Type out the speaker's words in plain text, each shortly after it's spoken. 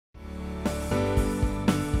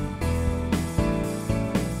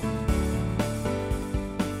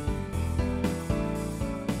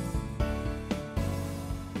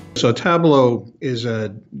So Tableau is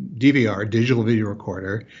a DVR, digital video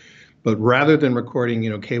recorder, but rather than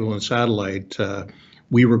recording, cable and satellite,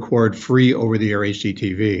 we record free over-the-air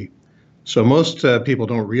HDTV. So most people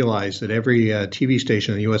don't realize that every TV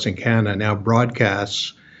station in the U.S. and Canada now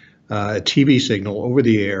broadcasts a TV signal over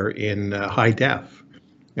the air in high def,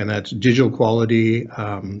 and that's digital quality,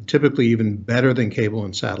 typically even better than cable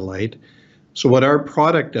and satellite. So what our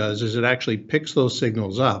product does is it actually picks those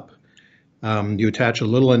signals up. You attach a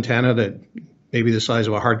little antenna that maybe the size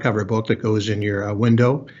of a hardcover book that goes in your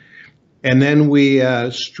window, and then we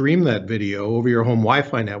stream that video over your home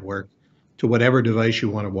Wi-Fi network to whatever device you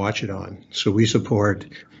want to watch it on. So we support,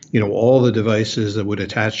 all the devices that would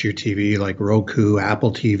attach to your TV, like Roku,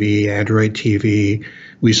 Apple TV, Android TV.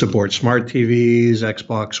 We support smart TVs,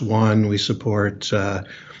 Xbox One. We support,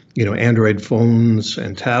 Android phones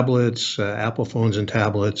and tablets, Apple phones and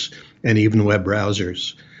tablets, and even web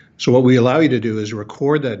browsers. So what we allow you to do is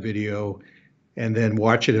record that video and then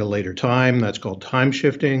watch it at a later time. That's called time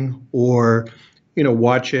shifting, or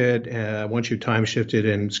watch it once you time shift it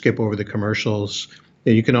and skip over the commercials.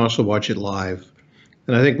 And you can also watch it live.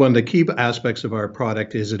 And I think one of the key aspects of our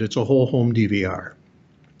product is that it's a whole home DVR.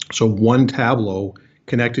 So one Tableau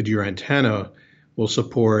connected to your antenna will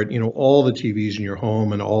support all the TVs in your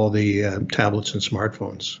home and all the tablets and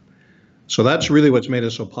smartphones. So that's really what's made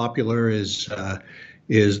us so popular is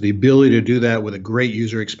the ability to do that with a great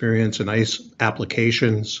user experience and nice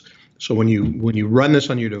applications. So when you run this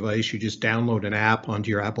on your device, you just download an app onto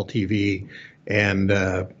your Apple TV, and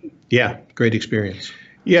great experience.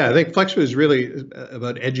 Yeah, I think FlexVU is really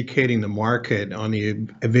about educating the market on the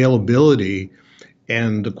availability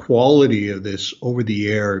and the quality of this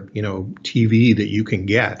over-the-air, TV that you can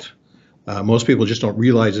get. Most people just don't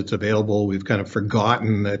realize it's available. We've kind of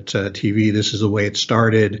forgotten that TV, this is the way it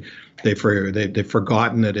started. They've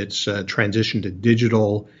forgotten that it's transitioned to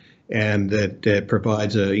digital, and that it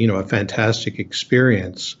provides a fantastic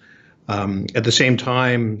experience. At the same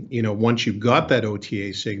time, once you've got that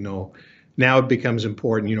OTA signal, now it becomes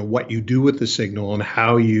important, what you do with the signal and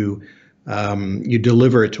how you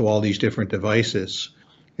deliver it to all these different devices.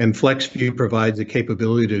 And FlexVU provides the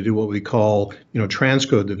capability to do what we call,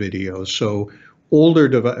 transcode the video. So older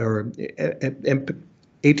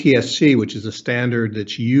ATSC, which is a standard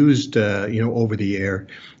that's used, over the air,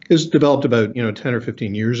 is developed about 10 or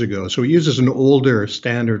 15 years ago. So it uses an older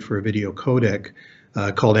standard for a video codec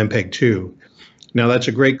called MPEG-2. Now that's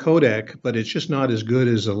a great codec, but it's just not as good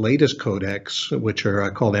as the latest codecs, which are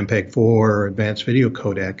called MPEG-4 or Advanced Video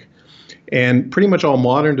Codec. And pretty much all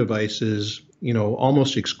modern devices,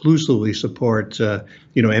 almost exclusively support,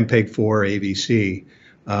 MPEG-4 AVC.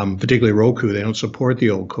 Particularly Roku, they don't support the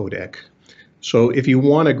old codec. So if you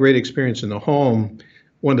want a great experience in the home,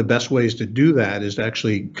 one of the best ways to do that is to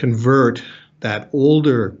actually convert that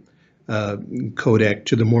older codec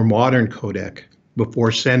to the more modern codec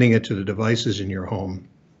before sending it to the devices in your home.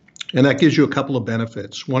 And that gives you a couple of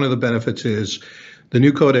benefits. One of the benefits is the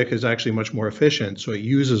new codec is actually much more efficient, so it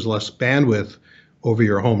uses less bandwidth over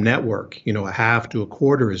your home network, a half to a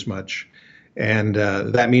quarter as much. And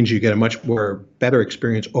that means you get a much more better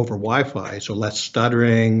experience over Wi-Fi, so less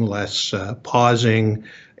stuttering, less pausing,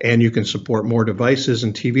 and you can support more devices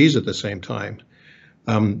and TVs at the same time.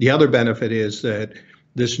 The other benefit is that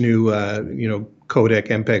this new codec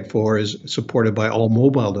MPEG-4 is supported by all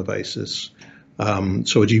mobile devices.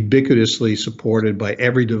 So it's ubiquitously supported by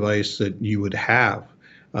every device that you would have.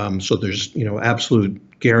 So there's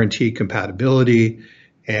absolute guaranteed compatibility.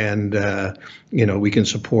 And, we can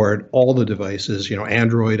support all the devices,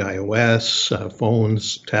 Android, iOS,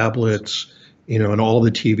 phones, tablets, and all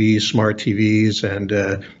the TVs, smart TVs,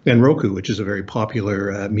 and Roku, which is a very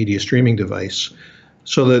popular media streaming device.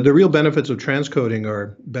 So the real benefits of transcoding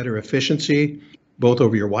are better efficiency, both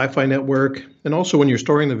over your Wi-Fi network, and also when you're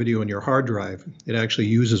storing the video in your hard drive, it actually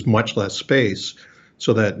uses much less space.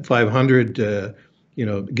 So that 500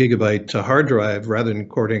 gigabyte hard drive, rather than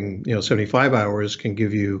recording 75 hours, can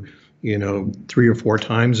give you 3 or 4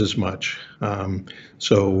 times as much.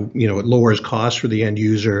 So it lowers costs for the end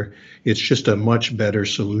user. It's just a much better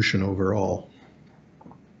solution overall.